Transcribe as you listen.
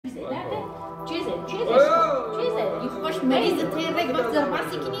چیزه یکوش مریض تیرک وقت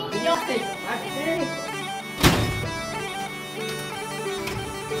زرباسی کنی یا خیلی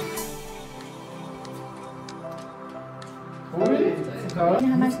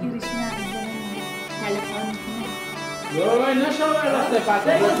این همش گیرش نه تلفن لا نشاور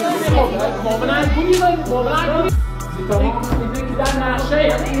استفاده مؤمنان کنی تمام اینه که در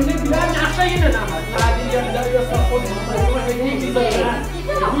نقشه اینه نماد بعدی یا خود یکی داره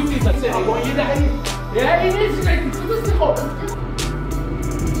یکی چیزه با یه دهی یعنی نیست که تو خب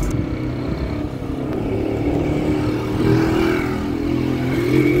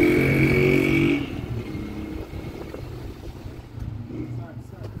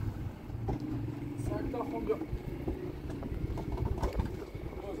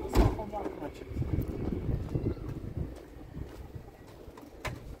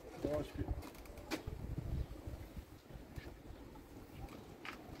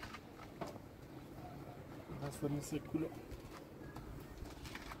مثل کلو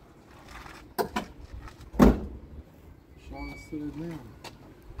شانس نیم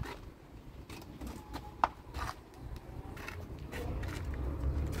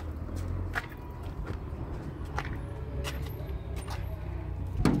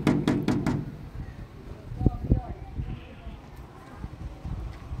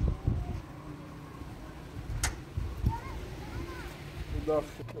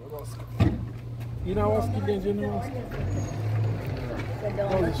این آواز که اینجا نماست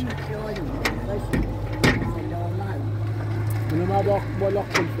اینو ما بالا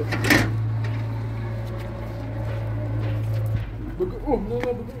خلفه بگو اوه نه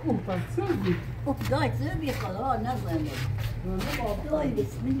بگو اوه فانسازی اوه دای زبی خدا نزنه دای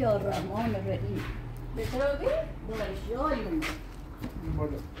بسم الله الرحمن الرحیم بترابی دای شایم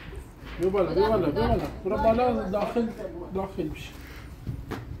بیا بالا برو بالا داخل بشی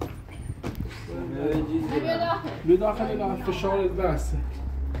بیا داخل فشار بحثه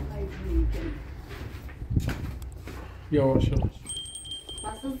یواش بس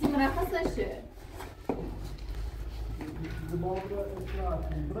از این مرخصشه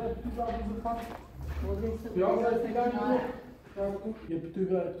یه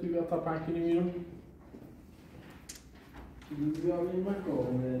پتوی تا پنکنی میرم زیادی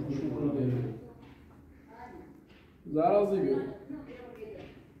مکن زرازی بیو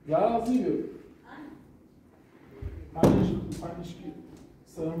پنش کی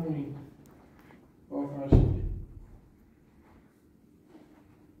سرمونی آخر شدی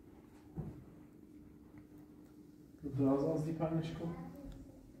دراز دی پنش کن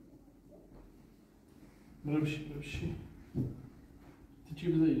برو بشی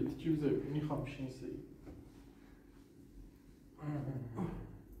چی بزایی میخوام بشین سایی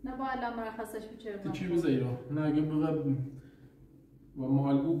نه با الان مرخصش بچه چی بزایی رو نه اگه بغب و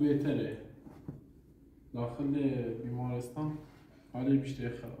مالگو بهتره داخل بیمارستان حالی بیشتر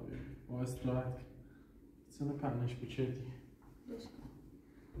خرابه با استراحت سنه پنش بچه دی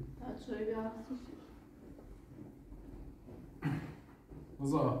بچه بیا هفتیش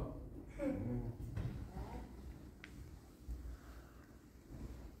رضا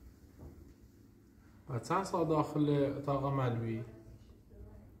چند ساعت داخل اتاق ملوی؟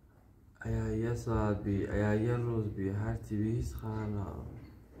 ایا یه ساعت بی ایا یه روز بی هر تی بیست خانه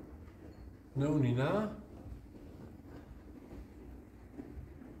نونی نه؟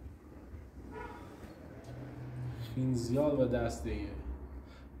 این زیاد و دست دیگه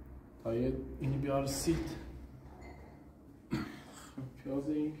تا یه اینی بیار سیت پیاز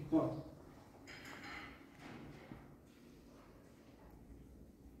این کتاب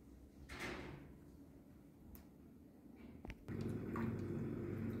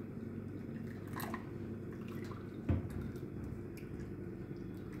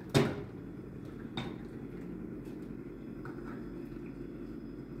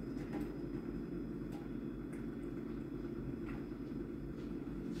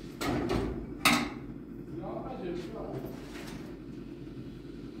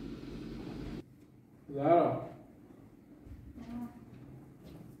زهرا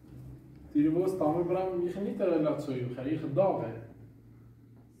دیروز تمام برام میخنی ترلات سوی خریخ داغه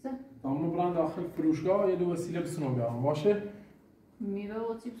تمام برام داخل فروشگاه یه دو وسیله بسنو بیارم باشه؟ میوه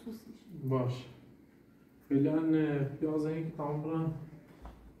و چیپس خوستیش باش فعلا پیاز این که تمام برام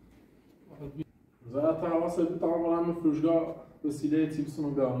زهرا تا حواست بود تمام برام فروشگاه وسیله چیپسونو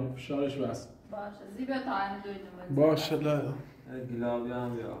بیارم فشارش بس باشه زیبا تا همه دویدم باشه لا گلابی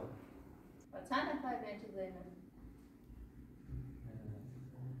هم بیار و چند نفر به این چیزایی نه؟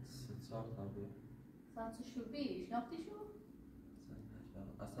 سال قبل سانسو شوبی شناختی شو؟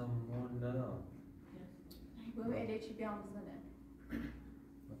 اصلا مول ندارم باید الیچی بیام بزنه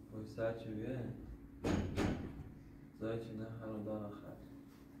پویست ساعت بیه زایت نه خانوادان آخر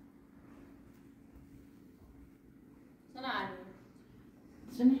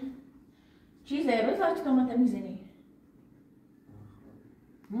سنه چیزه روز آج توماتا میزنی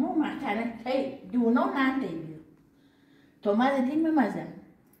مو مثلا هی دونا ندیدی تومات دین میمزن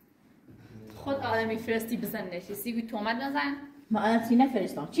خود آدم میفرستی بزن نشستی بی تومت نزن ما آدم سینه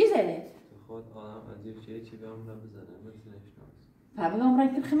فرستم چیزه خود آدم عجیب چی به عمره بزنه مثل نشناس فهمی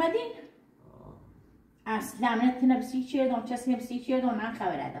عمره که خمدین اصلا من تنه بسی چیه دون چسی بسی چیه دون من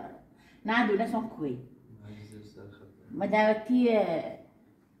خبر ندارم نه دونستم کوی مدتی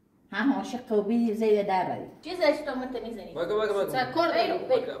هم عاشق قوی زیر در بری چیزش تو میزنی سرکور ایرو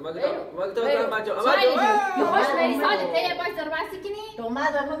یخوش مری سالی تیه باش درباسی کنی تو ما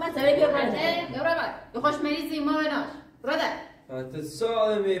دارم من سری بیا یخوش مری زیما وناش برادر حتی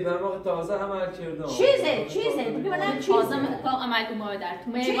سالمی به موقع تازه عمل کردم چیزه بگی من تازه من تا عمل کنم مادر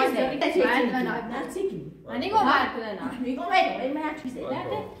تو می باش چیزه من نگاه کنم نگاه من چیزه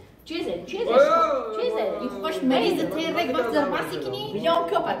یخوش مری زتیر رگ باش درباسی کنی بیام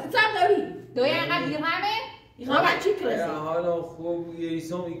کپا تو چند داری دوی اینقدر بیرمه ایخوام چی کرسی حالا خوب یه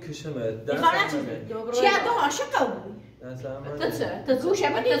ایسام این کشمه ایخوام چیزه چی تو عاشق قوی تو گوشه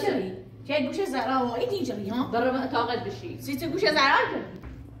با دیجری چه گوشه زرا ای دیجری ها برای طاقت بشی سی تو گوشه زرا کردی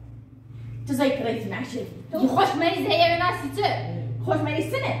تو زای کریتی نشه یخوش مری زهیه وناسی چه خوش مری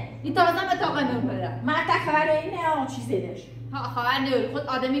سنه این تازه من طاقت نمیبرم من تا خبر اینه چیزی داشت خواهر نیوری خود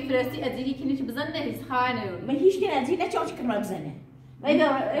آدمی فرستی ادیری کنی که بزن نهیز خواهر نیوری من هیچ که ندید نچه آنچه کنم بزنه من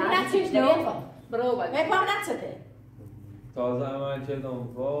نچهش نگیرم برو باید من پام نچته تازه عمل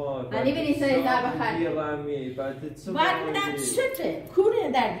کردم وای منی بینی سری در بخیر یه غمی بعد چه بعد منم چته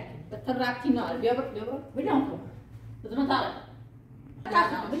کوره در به تر ربطی نار بیا برو بلام کن بزن تاقه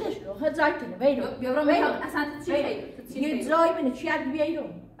بلش رو خد زای کنه بیرو بیا برو میتام اصلا تو چی یه زای منه چی یاد بیایرو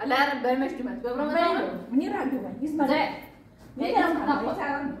الان برمش دومت بیا برو میتام منی را دومت نیز مده میگم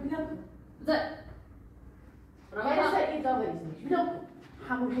زد برو این دا بریزنیش بلام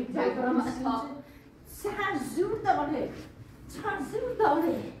همون هیک زای برام اصلا چقدر زور داره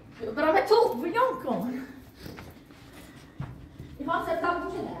برو به تو بلام کن میخوام سرطان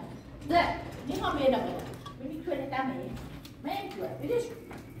بوشه در میخوام بیدم بینی کنه دمه من توه بیدش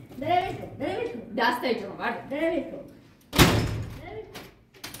درویش کن دست ایجرم برد درویش کن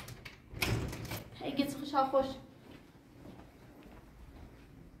هی گیت خوشا خوش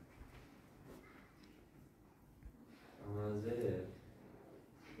مزه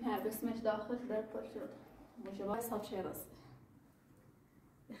نه بسمش داخل در پر شد مجبور حساب چه راسته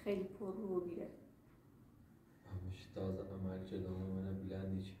خیلی پر رو بیره همش تازه عمل کردم من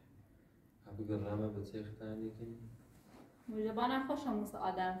بلندی چه بگو رمه به چه اختیاری کنی مجبور نخوشم مثل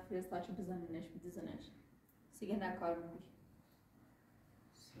آدم فرستاشو بزننش بدزنش سیگه نکار میگی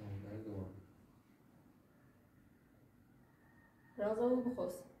سامده دوام رازا او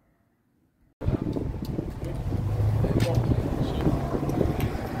بخوست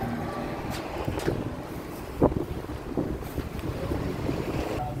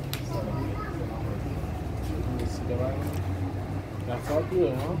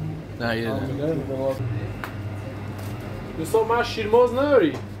نه یه دوستان من شیرماز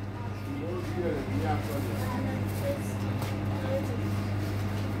نداری؟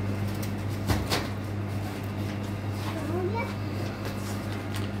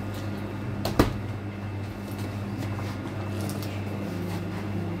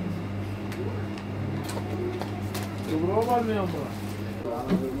 برو باید میام برو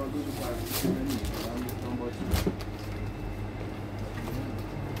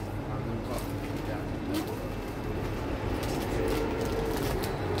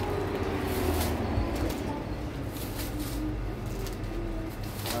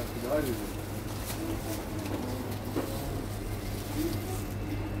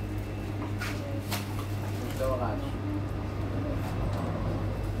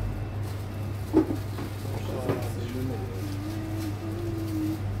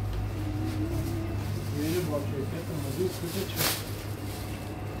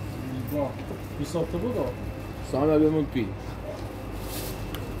Sotto voto? Sono abbiamo qui.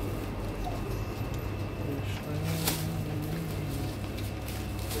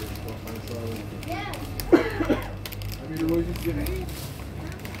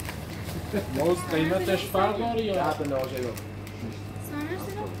 موز قیمتش فرق داره یا؟ نه به ناجه رو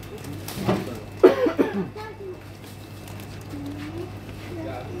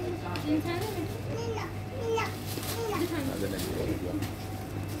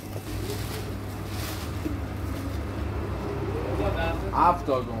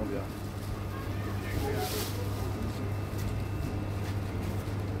هفتاد اون بیا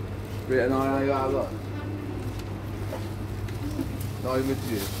Nej, jävlar. Nej, med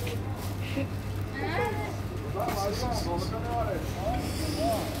det.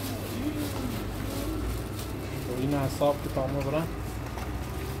 و این حساب که تامو برن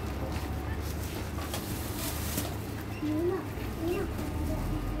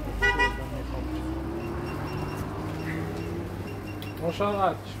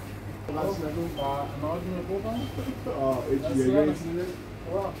مشاهدش ناج میبودم ایچی یه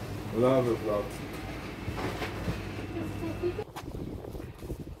ولا بفراد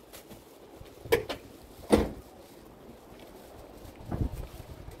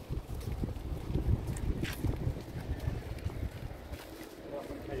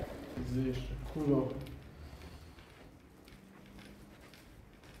زیش کولو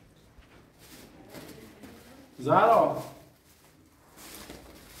زهرا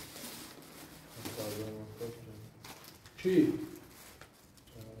چی؟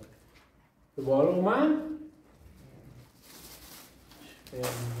 دوباره اومد؟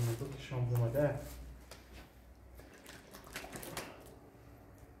 تو که شام اومده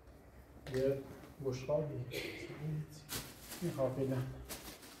یه بشقابی میخواه بیدن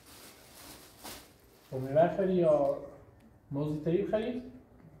خمیره خرید یا موزی تریب خرید؟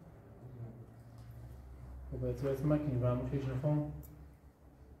 خب اعتباط مکنی و همون خیش نفهم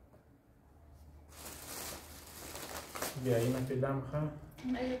بیا اینه فیلم میخواه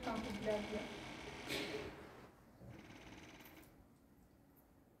اگه کام بیا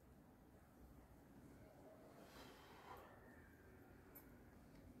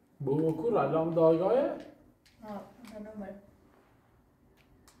Bu kur alam dağaya. اه هنومر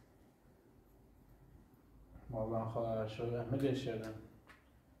Vallahi خدا شو عمل شدن.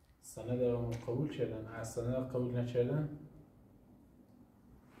 سنه دارم قبول شدن. از سنه قبول نشدن.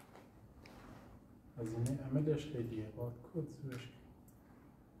 از این عملش خیلیه. باید کد زوش.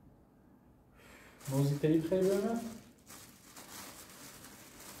 موزی تریب خیلی بگم.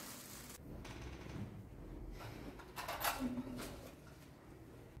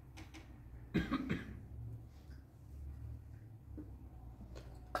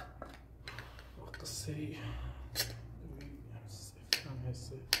 قصه هم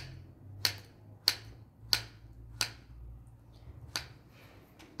هسته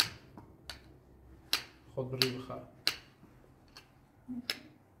خود بری بخواه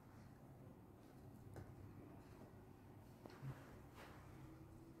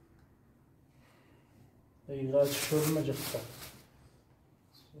اینقدر شور مجخته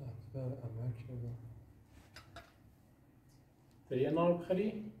اکبر عمل کردم تریه نار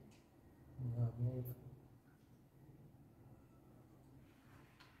بخری؟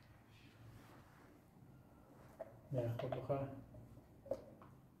 نه خود بخواه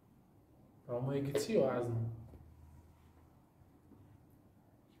اما یکی چی و ازم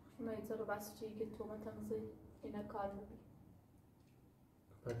ما یه بس چیزی که تو متنزی اینا کار ببین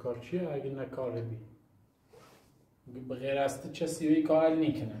بکار چیه اگه نکاره بی بغیر از تو چسی کار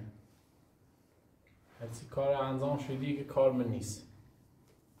نیکنه هرچی کار انجام شدی که کار من نیست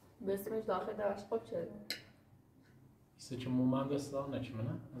بسمش داخل درش خوب شده ایسه که مومن دسته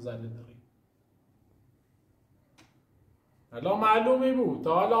نچمنه زده داری حالا معلومی بود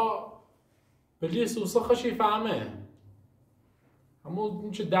تا حالا بلی سوسه خشی فهمه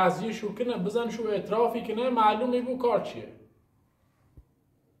همون چه دزدی شو کنه بزن شو اعترافی کنه معلومی بود کار چیه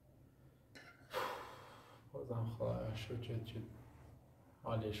بازم خواهر شو چه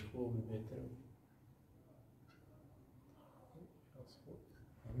حالش خوبی بهتر بود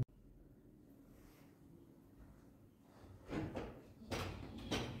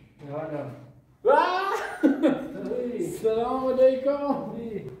سلام علیکم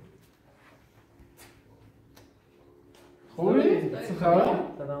خوبی؟ چه خبر؟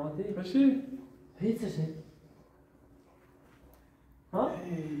 سلامتی؟ خوشی؟ هیچشه ها؟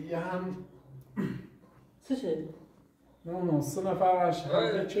 یه هم چشه؟ نه 3 نفرش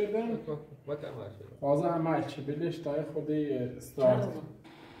حمله کردن ما که عمل شدم بازه عمل چه بلش تای خوده استارت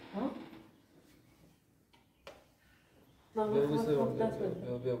ها؟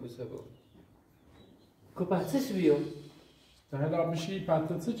 بیا بسه با که بچهش بیو تا هلا بشی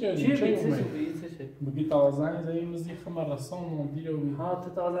پتت چه چی چه بیچشه اومد بیچشه بگی تازه زی مزی خمر رسان مدیر و ها تو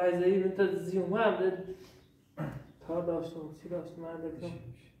تازه عزیزی انت زیوم هم کار داشتم چی داشتم من دکتم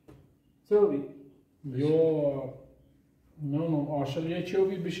چه بی؟ یا نه عاشق یه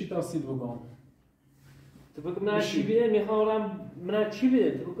چوبی بشی تاسید بگم تو بگو من چی بیده میخوام من چی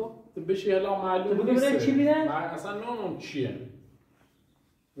بیده تو بگو تو بشی هلا معلوم تو بگو من چی بیده؟ اصلا نه چیه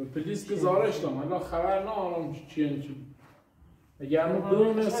پلیس گزارش دام هلا خبر نه چیه اگر ما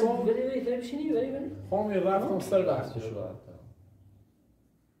بدونستم بری بشینی بری خوامی رفتم سر بحث شد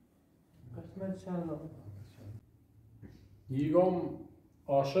یگم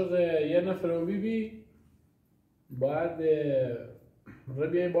عاشق یه نفر رو بیبی بعد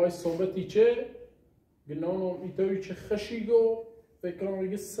ربیه باید صحبتی چه گنانم ایتایی چه خشیگو فکرم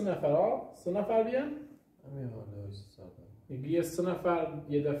بگه 3 نفر بیان همین حالا هایست سادم یه 3 نفر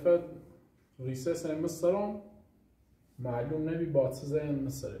یه دفعه ریسس مصرم معلوم نبی باتسه زین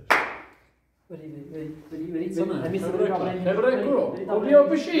مصرش خبره کرو بیا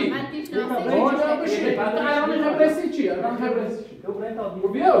بشی بیا بشی بعد الان خبرسی چی الان خبرسی چی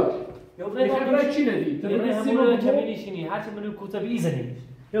بیا خبره چی ندی تبرسی ما کمیلیشینی هرچی منو کوتاه بیزنی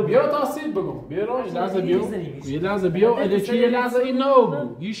بیا تاثیر بگم بیا رو یه لحظه بیا یه لحظه بیا اده چی یه لحظه این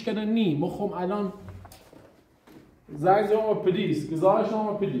نبود گیش کنه نی مخم الان زنگ زمان پلیس گزارش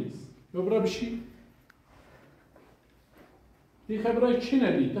نام پلیس ببرا بشی دی خبره چی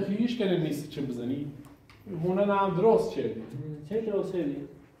ندی تخی هیچ کنه نیست چه بزنی هونه نام درست چه چه درست کردی؟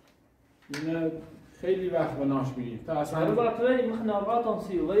 اینه خیلی وقت بناش میگیم تا هر اصلا وقت ولی مخناقاتم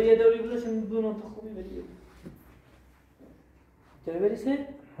سیو ولی یه دوری بودش میدونم تو خوبی ولی چه بریسه؟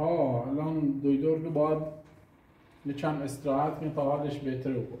 ها الان دور که باید یکم استراحت کنیم تا حالش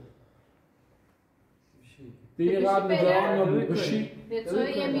بهتره بود دیگه قبل نگران نبود بشی به تو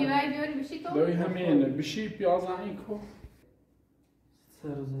یه میوه بیاری بشی تو دوی همینه بشی پیاز این کن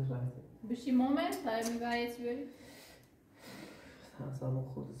سر روزه رفته بشی مومنت تا میوه یه چی بیاری سامو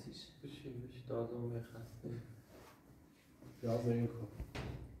خودش بشی دادم میخسته پیاز این کن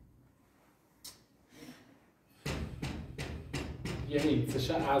یعنی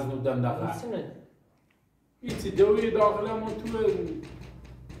چشه از نودن دقیقه ایتی دوی داخلمون تو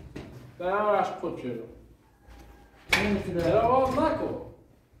در همش خود شده در آواز نکن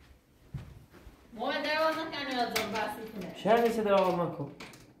مومنت در آواز نکنه یاد زن بحثی کنه شهر نیسته در آواز نکن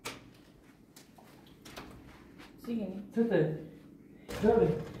چی گینی؟ چطه؟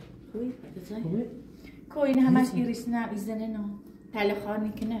 خوبی؟ خوبی؟ که این همش ایریش نه ایزنه نه تلخار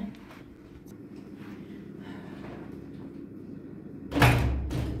نکنه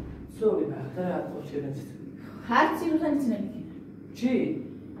سوری بختر حد باشه نست هر چی رو تنیتونه میکنه چی؟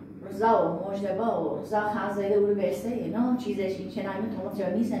 رضا و مجدبا و رضا خانزاده او رو بسته نه چیزش این چنانی تومت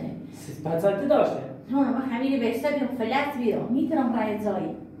جا میزنه پنزنده داشته؟ نه من همین بسته بیرم فلت بیرم میتونم رای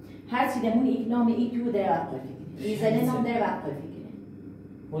زایی هر چی دمون ایک نام ای تو در وقت فکره ایزنه نام در وقت فکره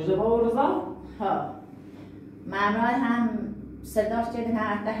مجدبا و رضا؟ ها ممنوع هم سرداش جده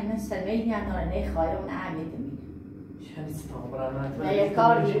نه ارده همه سلوی نیان داره نه خواهرم نه عمیده میده شهر ستام برامت نه یک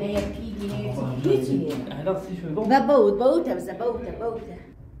کاری نه یک پیگی نه یک هیچی نیه احلاق سیش میگم و بوته بزه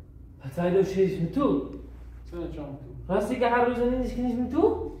بوته پتایده و شیش تو؟ چه چون تو راستی که هر روز نیست که نیست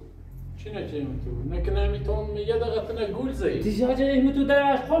تو؟ چی نکنیم تو نکنه میتون یه دقیقه تنه گول زی دیشا چه نیست تو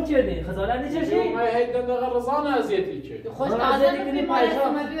در اشخال کردی خزالت نیست چی؟ ما هی دقیقه رزان ازیتی که خوش آزادی آزادی کنی کنی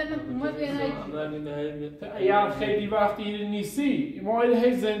پایشا. ما بیانایی یا خیلی وقتی نیستی ما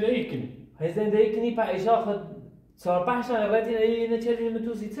هی زندگی کنی های زندگی کنی پا ایشا خود 4-5 سال قدیم اینه چه دیدیم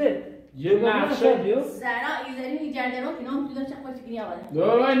تو سیته یه نقشه زرا ایزنی میگردنم که نام تو داشته خوش کنی آقا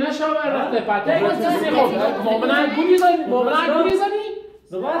دوای نشاور رفته پته مومنان گولی زنی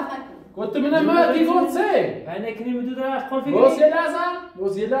زبان گفت من ما تیگون سه اینه کنی تو در اشخال فکر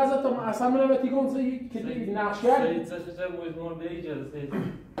روز یه لحظه تو اصلا من تیگون سه که نقشه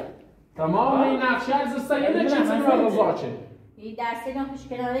تمام این نقشه از استایل چیزی رو رضاچه این درسته نخوش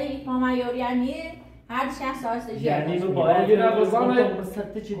کناره این پامایوریانیه هر 60 سال استجیب یعنی باید باید یه رضانه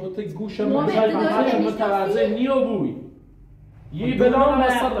مستطه گفت گوش من متوازه نیو بوی یه بلا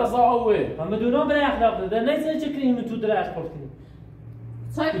مستر رضا اوه هم دونم برای اخلاق داده نیست چه کنیم تو در اشخال کنیم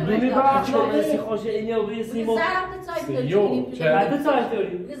سایت دونی رو با چه سی خوشه اینی و بیه سیمو زرا سایت یو، رو چه؟ بعد ساعت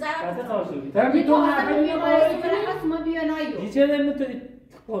داری زرا بعد ساعت داری تمی تو میگه نفری ما بیانایو چه نمیتونی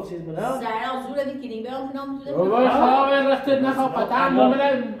خب چیز بنا زرا زور میکنیم برام تو نام تو بابا خواه رخت نخواه قطعا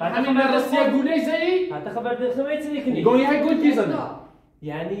مومن همین رسیه گوله زی حتی خبر داشته میتونی کنی گوی های گل تیزنه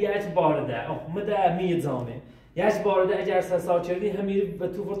یعنی یک بارده مده میزامه یک بارده اگر سال چردی همین به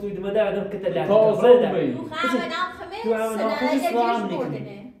تو ورتوی دمده آدم که تلات تازه می تو خمه نام خمه سنه جیش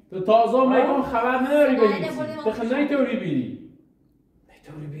تو تازه میگم خبر نداری بگیری بخنه توری بیری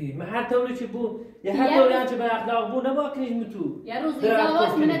طوری بی من هر طوری چی بود یه هر طوری هم چه به اخلاق بود نبا کنیش متو یه روز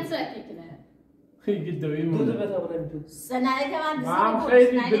زاواز منت ساکت کنه خیلی دوی دو مونه بتابرم تو سنه که من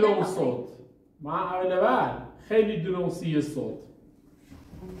خیلی دلون صوت من اول خیلی دلونسی صوت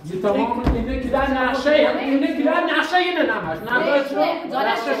یه تمام اینه که در نقشه اینه که در نقشه اینه نمش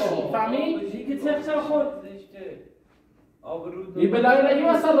نقشه شو فهمی؟ یکی چه خود این بلای رایی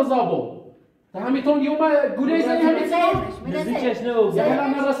واسه رضا بود تا همیتون یوم گوله زنی همیتون نزدیکش نبود یه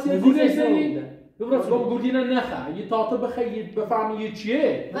من راستی گوله زنی بس گم گودی نخه یه تا تو بخوای بفهمی یه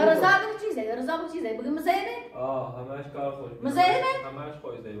چیه و رضا بگو چیزه رضا بگو چیزه بگو مزایمه همش کار خوش مزایمه همش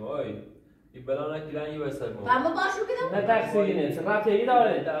خوش دی وای این بلا نکیدن یه وسط مو فهمه باشو کدوم نه تقصیرینه رفته ای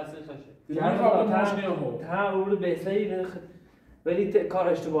داره تقصیر خشه دیگه خب ماشین هم تا اون بهتری ولی کار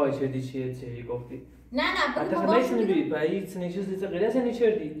اشتباهی کردی چیه گفتی نه نه حتی بگو باشو خمیش نبی کدوم با این سنیشوز دیگه غیر از اینی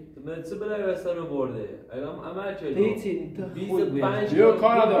چردی مدرسه برای وسط رو برده اگم عمل کرد هیچی 25 یه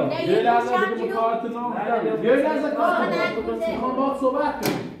کار دارم نه، یه یه لحظه چند بگو کیلو؟ کارت نام یه لحظه کار میخوام باهات صحبت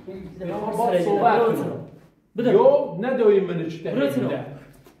کنم میخوام باهات صحبت کنم یو ندوی منو چی تهیه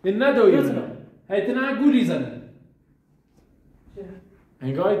این ندوی منو هیت نه گولی زنه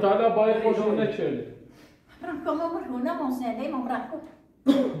انگار تا باید خوشون نکرده برم کما برهونه منسنده ممرخ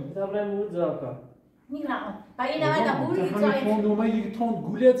دبرم مود زاکا میرم با این نمه قبول همین زای تون دومه یک تون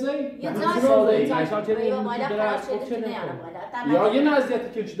گولت زی یه ساده زای عشان چه یا بالا خلاص خوب شده چه نه نکنه یا یه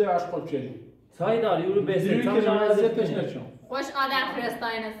نزدیتی که چه داشت خوب چلی سای داری او رو دیروی بسید که نزدیتش نشون خوش آدم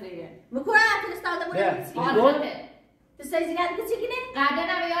فرستای نسیگه مکورا فرستاده بود آرخته تسای زیاد کسی کنه قبلا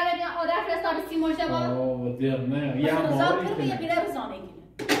هم یاره آدم فرستاد سی مجده با آه در نه یه رضا ماری کرده یه کنی بیره رضانه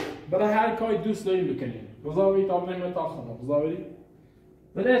کنه برای هر کاری دوست داریم بکنیم رضا بایی تا بریم تا خونه رضا بایی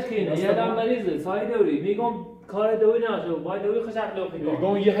بلش کینه یه دم مریضه سای دوری میگم کار دوی نشو باید دوی خوش اخلاقی کن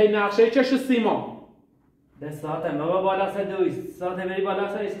میگم یه هی نقشه چش سیما دست ساعت ما بالا سر دوی ساعت بری بالا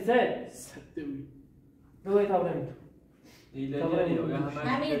سر سه دوی تا بریم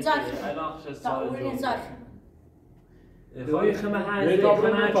همین زاک تا اون زاک دوی خمه هنز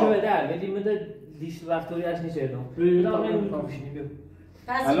خمه چه بدر ولی مده دیش رفتوری اش نیچردم بلا من میکنیم بیو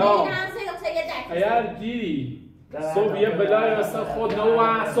پس این همسه یه دک اگر دیدی صبح یه بلای واسه خود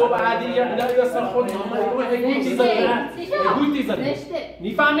نو صبح عادی یه بلای واسه خود نو هگوی تیزه هگوی تیزه نشته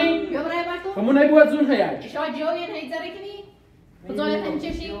نیفهمی؟ بیا برای بر تو همون نگو از اون هیچ اشا جوین هیزره کنی خدای هم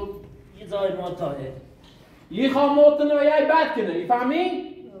چشی یه زاید ما تاهه یه خواه موت نویای بد کنه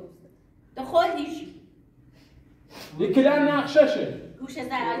نیفهمی؟ تو خودیش یه کلن نقششه گوش از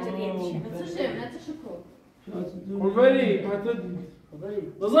در آلجریه میشه نتوشه نتوشه کو خوبری پتو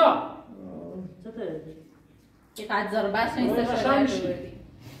رضا که قد زار بس این آره، سه قشنگ شده میشه. بردی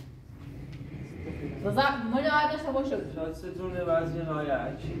رضا مجا داشته باشه شاید ستونه وزنی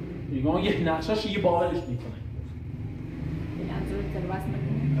نایک میگم یه نقشش یه باورش میکنه این انظور تر بس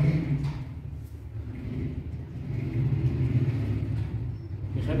میکنه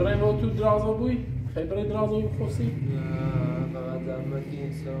میخوای برای ما تو درازا بوی؟ میخوای برای درازا بوی خورسی؟ نه فقط زحمتی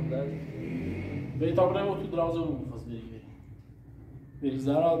اینستاگرام در بری تا برای ما تو درازا بوی خواست بری بری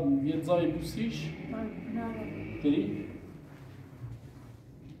زرا یه زای بوسیش بری؟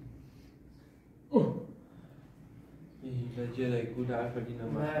 این جلای گود حرف دینا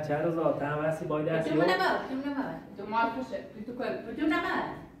نه چه رضا تا هم هستی باید هستی تو نمه تو مال خوشه تو کل تو نمه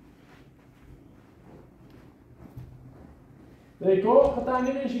دیگه خطا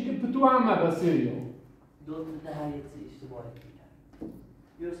نمیشی که پتو همه بسیریو دو ده هر یک اشتباهی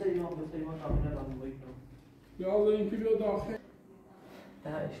یه سری ما به سری ما تامینه با موبایل یا این که بیا داخل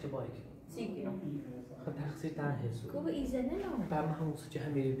ده اشتباهی سیگی خب تقصیر تن حسو کو به ایزه نمه بعد من همون سوچه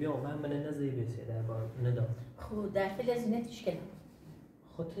همیری بیام من نزدی بسید در بار ندام خود در فیل از اینتش کنم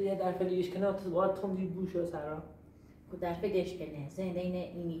خود تو یه در فلیش کنه تو باید تون دی بوش و سرا خود در فیلش کنه زنده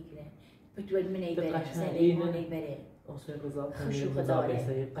اینی کنه بتوید من ای بره قشنگ زنده اینه. من ای بره اصلا رضا خشوع رضا داره.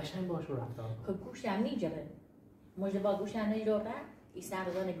 بسید قشنگ باش رو رفتار خب گوش هم نیجره مجده با گوش هم نیجره ای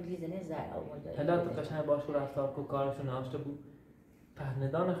سرزان گلیزه نزر او مجده حالا تو قشنگ باش رو رفتار کو کارشون ناشته بود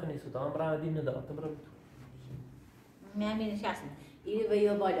پهندان خنی سود هم برای دین نداد تو برای میامین شخص ایره و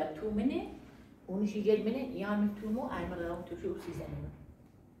یا بالا تو منه اونش جل منه یا من تو مو ارمغه اون تو شو سیزنه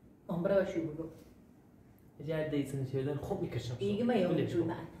عمره شو بگو اجازه دیسن چیدن خوب میکشم ایگه ما یوم تو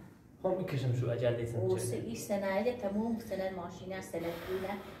من خوب میکشم شو اجازه دیسن او چیدن ای سنه تمام سنه ماشینه سنه پوله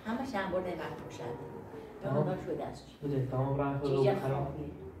همه شام برده وقت باشد تمام. تمام شده است بده تمام راه رو چیزی خراب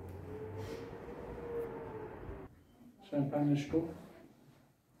خرابی شمپانش کو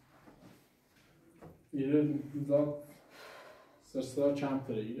ایره زاد سرسرا چند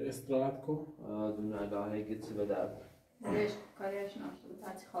تره ایره استراحت کو دون الهی گیتسی به درد زشت کاریش ناشده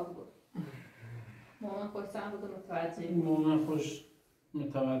تحتی خواب بود مامان خوش سن بود و متوجه مومن خوش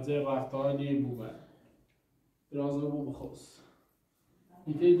متوجه رفتاری بوبه درازه بو بخوص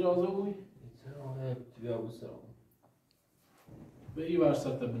ایده درازه بوی؟ تو بیا بسرم به ای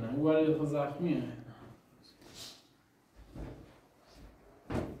ورسطه بنه او ولی تو زخمیه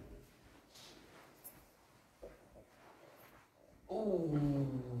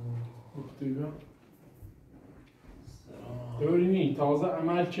اختیبه دوری نی تازه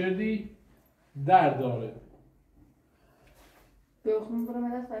عمل کردی درد داره به اخمون برو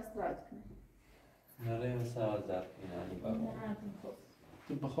مدت و استراحت کنه نره مثل آزرد یعنی بابا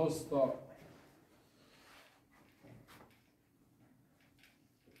تو بخواستا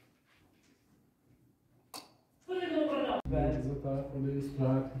زتا خود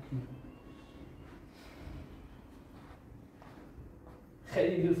استراحت میکنه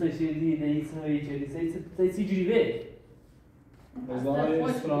خیلی دوست داشتی دیده ایسنو یه چلی سی جوری به غذای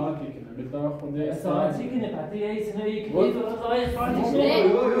استراحت میکنه بتا خونده استراحت چی کنه پتی یه ایسنو یه کنه تو غذای استراحت میکنه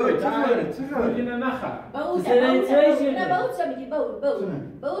کلی نخر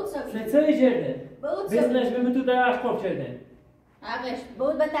ستایی کرده بزنش بمون تو در خوب کرده حقش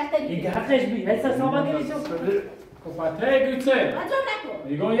بود به تحتری این حقش بی هسته سامان گریشو کفته گوته مجرم نکن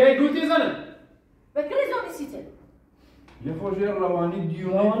میگم یه گوتی زنه بکره زامی سیته یه خوشی روانی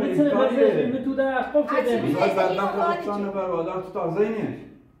دیونی روانی چه بزنش بمون تو در خوب کرده میخواد بدن خودشان نبر وادار تو تازه نیست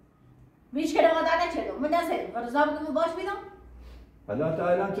میش که آدم نچلو من نسرم و رضا بگم باش بیدم حالا تا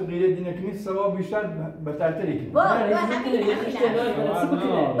الان تو غیره دینه کنی ثواب بیشتر بهترتری کنی با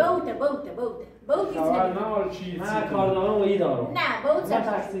بوته خبر نمار چی من کار دارم و ای دارم نه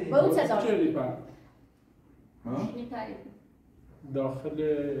بوته چه پر ها؟ داخل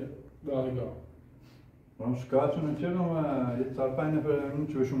دارگاه من شکایتشون چرا و یه 4-5 نفر این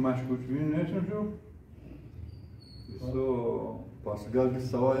چوشون مشکوک بین نشون شو تو پاسگاه که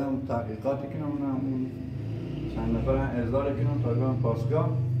سوایم تحقیقاتی کنم اون چند نفر ارزار کنم تا برم پاسگاه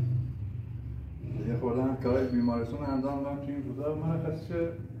یه خوردن کارای بیمارستان انجام دادم تو این روزا من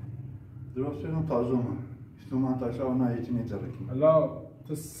خاصه درست شدم تازه من تا شب نه هیچی نمی‌ذارم حالا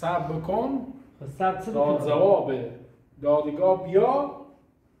تو صبر بکن سب چه داد جواب دادگاه بیا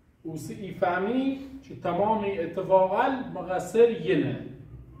اوسی ای فهمی که تمام اتفاقا مقصر اینه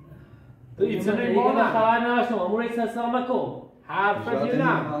تو ایتنه ما نه خبر نشم امور ایسا سامه کن حرفت یه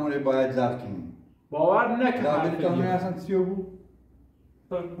نه اموری باید ضبط کنیم باور نکن داوری تا من اصلا چیو بود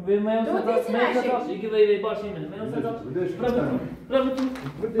به من صداش یکی بایی باشی من صداش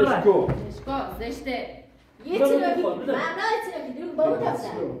بدش کو زشته یه چیزی بگی ممنوع چیزی بگی با اون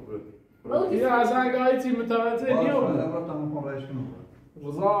تفتن یه از اگه چی متوجه نیو الان تا من رایش کنم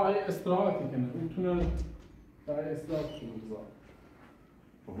رضا های استراحت کنه میتونه برای استراحت کنه رضا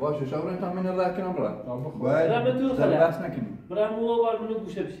باشه شاورن تا من راه کنم برم باید بحث نکنیم برم او بار منو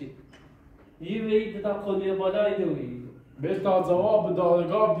گوشه بشی یه وی تا خودی بالا ایدوی به تا جواب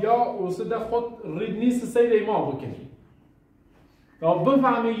دادگاه بیا اوسه خود رید نیست سیر ما بکنی تا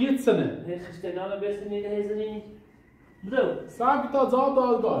بفهمی یه سنه هی خشتنانو بسنید هزنی بدو سب تا جواب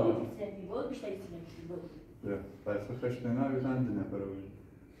دادگاه بیا پس خشتنا بزن دنه پروی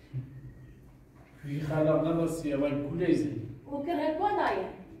فی خلق نبسیه و گوله زی او که رکوان آیا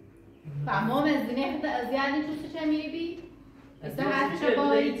تمام زنه زیادی تو چه میبی؟ بسه حرف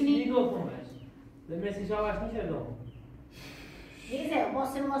شبایی کنی؟ میگفتمش به مسیج آواش میکردم نیزه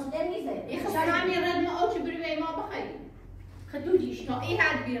مصدر نیزه این خسته همین رد ما او چه بری به ما بخیری خدودیش تا این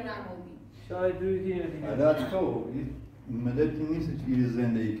حد بیرون نمومی شاید روی دیگه عادت تو مدتی نیست چیزی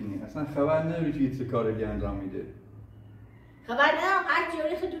زندگی کنی اصلا خبر نداری چه کاری انجام میده خبر ندارم هر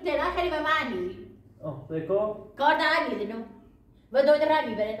چیوری خدود تهران خیلی به معنی بکو کار دارم میدنم و دوی در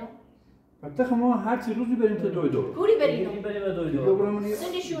میبره نو حتی ما هر چی روزی بریم تو دوی دور کوری بریم بریم به دوی دیگه دور برامونی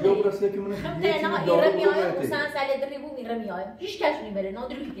سنشونه دیگه برسه که من خم تهران ایران میایم مثلا سال دریبو میایم هیچ کس نمیبره نو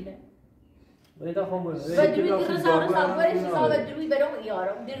دروی کنه ویدا خون و دروی که رسا برش حساب دروی برام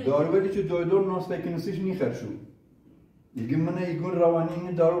یارم دارو بدی که دوی دور ناس فکنسیش نیخرشو دیگه من ایگون روانی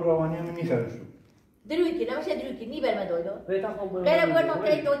این دارو روانی هم نیخرشو دروی کنه باشه دروی کنه میبرم دوی دور ویدا خون بریم برم برم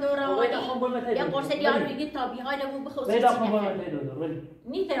تای دوی دور ویدا خون روانی بریم یا قرص دیار میگی تابیهای نمو بخوصی ویدا خون بریم دور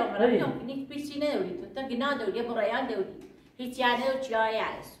نیت رو برام نیت پیشی نداری تو تا گنا داری برایان داری هیچ یعنی و چیای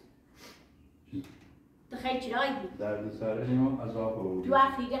است تو خیلی چیای بود درد سر اینو عذاب بود تو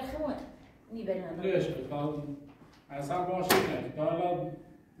آخری خون میبرم لیش اصلا باشه نه تا حالا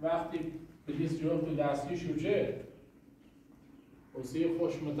وقتی پلیس جفت تو دستی شوچه اوسی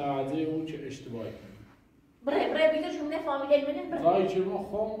خوش متوجه اون چه اشتباهی کنی بره بیگه شونه فامیلی منم بره زایی چه ما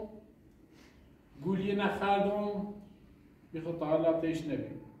خون گولی نخردم بیخواد تا حالا تیش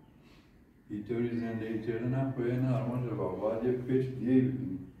نبیم اینطوری زندگی کردن هم خویه نه آرمان رو باید یک پیش دیگه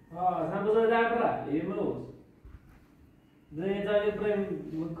بکنی هم بذار در برای یه موز نه جایی بریم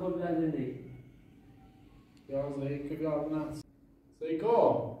مکل زندگی یا زیکو بیادنم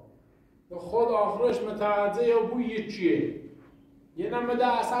زیکو به خود آخرش متوجه یا بوی چیه یه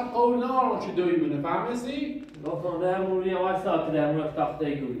نمده اصلا قول نارم چه دوی منه فهمسی؟ گفتم به همون روی آواز ساعت در همون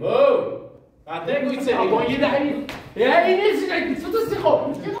افتاخته گوی بعد گوی چه نگاه یه دهی این نیست نگید تو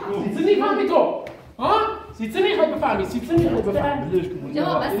سیخو سیچه نفهمی تو ها؟ سیچه میخواد بفهمی سیچه میخواد بفهمی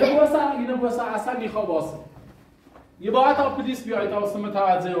اینو بسا اصلا میخواد باسه یه باید تا پلیس بیاید تا واسه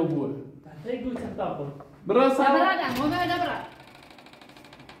متوجه و بوه بگو تختاپر برا سوا برادم مو برا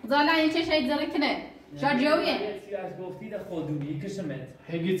زالا این چه شاید زره کنه شاید جویه چی از گفتی ده خودونی کشمت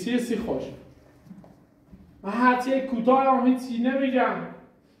هگیتی سی خوش من هرچی کوتاه هم هیچی نمیگم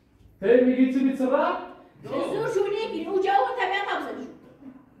هی میگی چی بیترا؟ زور شونی که او جاو طبیعت همزه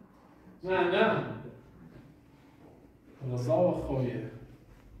نه رضا و خویه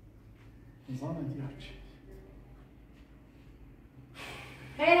زانه دیار چی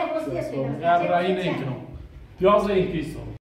خیلی بسیار غرایی نکنم پیاز این پیسو